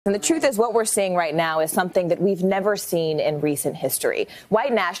And the truth is, what we're seeing right now is something that we've never seen in recent history.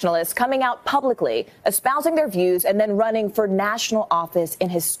 White nationalists coming out publicly, espousing their views, and then running for national office in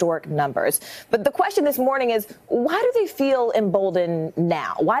historic numbers. But the question this morning is, why do they feel emboldened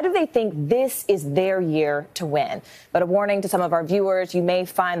now? Why do they think this is their year to win? But a warning to some of our viewers, you may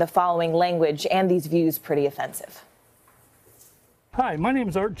find the following language and these views pretty offensive. Hi, my name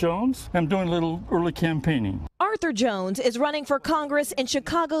is Art Jones. I'm doing a little early campaigning. Arthur Jones is running for Congress in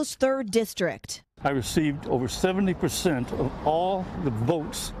Chicago's 3rd District. I received over 70% of all the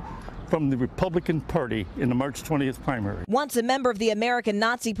votes from the Republican Party in the March 20th primary. Once a member of the American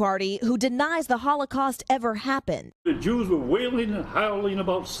Nazi Party who denies the Holocaust ever happened. The Jews were wailing and howling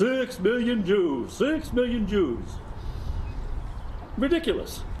about 6 million Jews, 6 million Jews.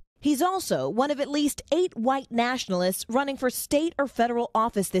 Ridiculous. He's also one of at least 8 white nationalists running for state or federal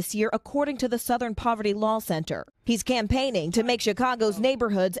office this year, according to the Southern Poverty Law Center. He's campaigning to make Chicago's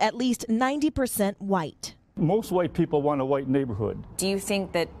neighborhoods at least 90% white. Most white people want a white neighborhood. Do you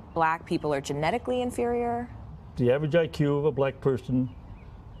think that black people are genetically inferior? The average IQ of a black person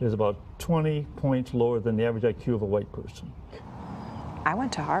is about 20 points lower than the average IQ of a white person. I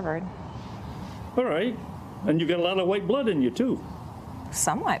went to Harvard. All right. And you got a lot of white blood in you, too.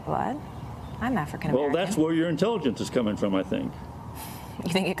 Some white blood. I'm African American. Well, that's where your intelligence is coming from, I think.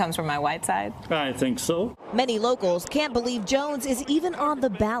 You think it comes from my white side? I think so. Many locals can't believe Jones is even on the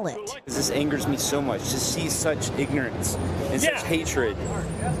ballot. This angers me so much to see such ignorance and such hatred.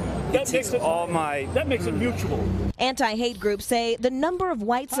 That makes it mutual. Anti-hate groups say the number of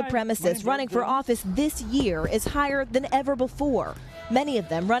white supremacists running for office this year is higher than ever before, many of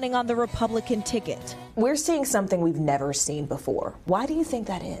them running on the Republican ticket. We're seeing something we've never seen before. Why do you think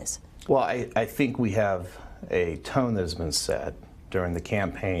that is? Well, I think we have a tone that has been set during the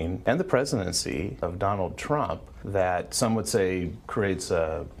campaign and the presidency of Donald Trump that some would say creates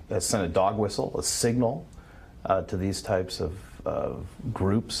sent a dog whistle, a signal to these types of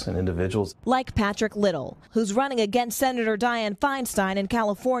groups and individuals. Like Patrick Little, who's running against Senator Dianne Feinstein in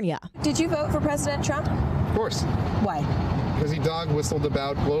California. Did you vote for President Trump? Of course. Why? Because he dog whistled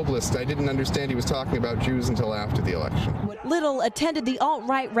about globalists. I didn't understand he was talking about Jews until after the election. Little attended the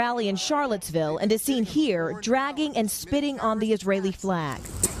alt-right rally in Charlottesville and is seen here dragging and spitting on the Israeli flag.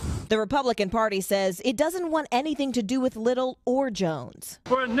 The Republican Party says it doesn't want anything to do with Little or Jones.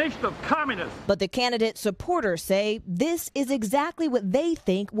 We're a nation of communists. But the candidate's supporters say this is exactly what they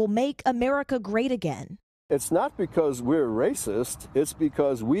think will make America great again. It's not because we're racist, it's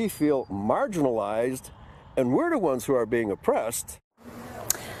because we feel marginalized and we're the ones who are being oppressed.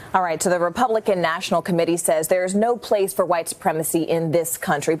 All right, so the Republican National Committee says there is no place for white supremacy in this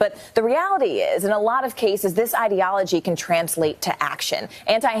country. But the reality is, in a lot of cases, this ideology can translate to action.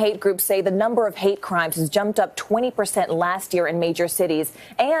 Anti-hate groups say the number of hate crimes has jumped up 20% last year in major cities,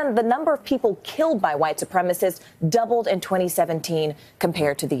 and the number of people killed by white supremacists doubled in 2017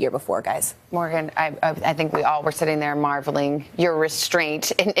 compared to the year before, guys. Morgan, I think we all were sitting there marveling your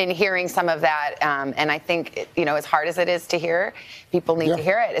restraint in hearing some of that. And I think, you know, as hard as it is to hear, people need to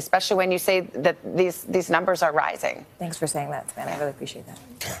hear it, especially when you say that these numbers are rising. Thanks for saying that, Savannah. I really appreciate that.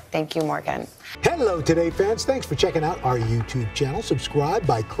 Thank you, Morgan. Hello, Today fans. Thanks for checking out our YouTube channel. Subscribe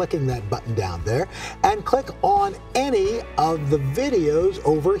by clicking that button down there and click on any of the videos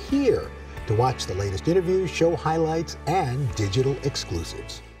over here to watch the latest interviews, show highlights, and digital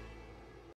exclusives.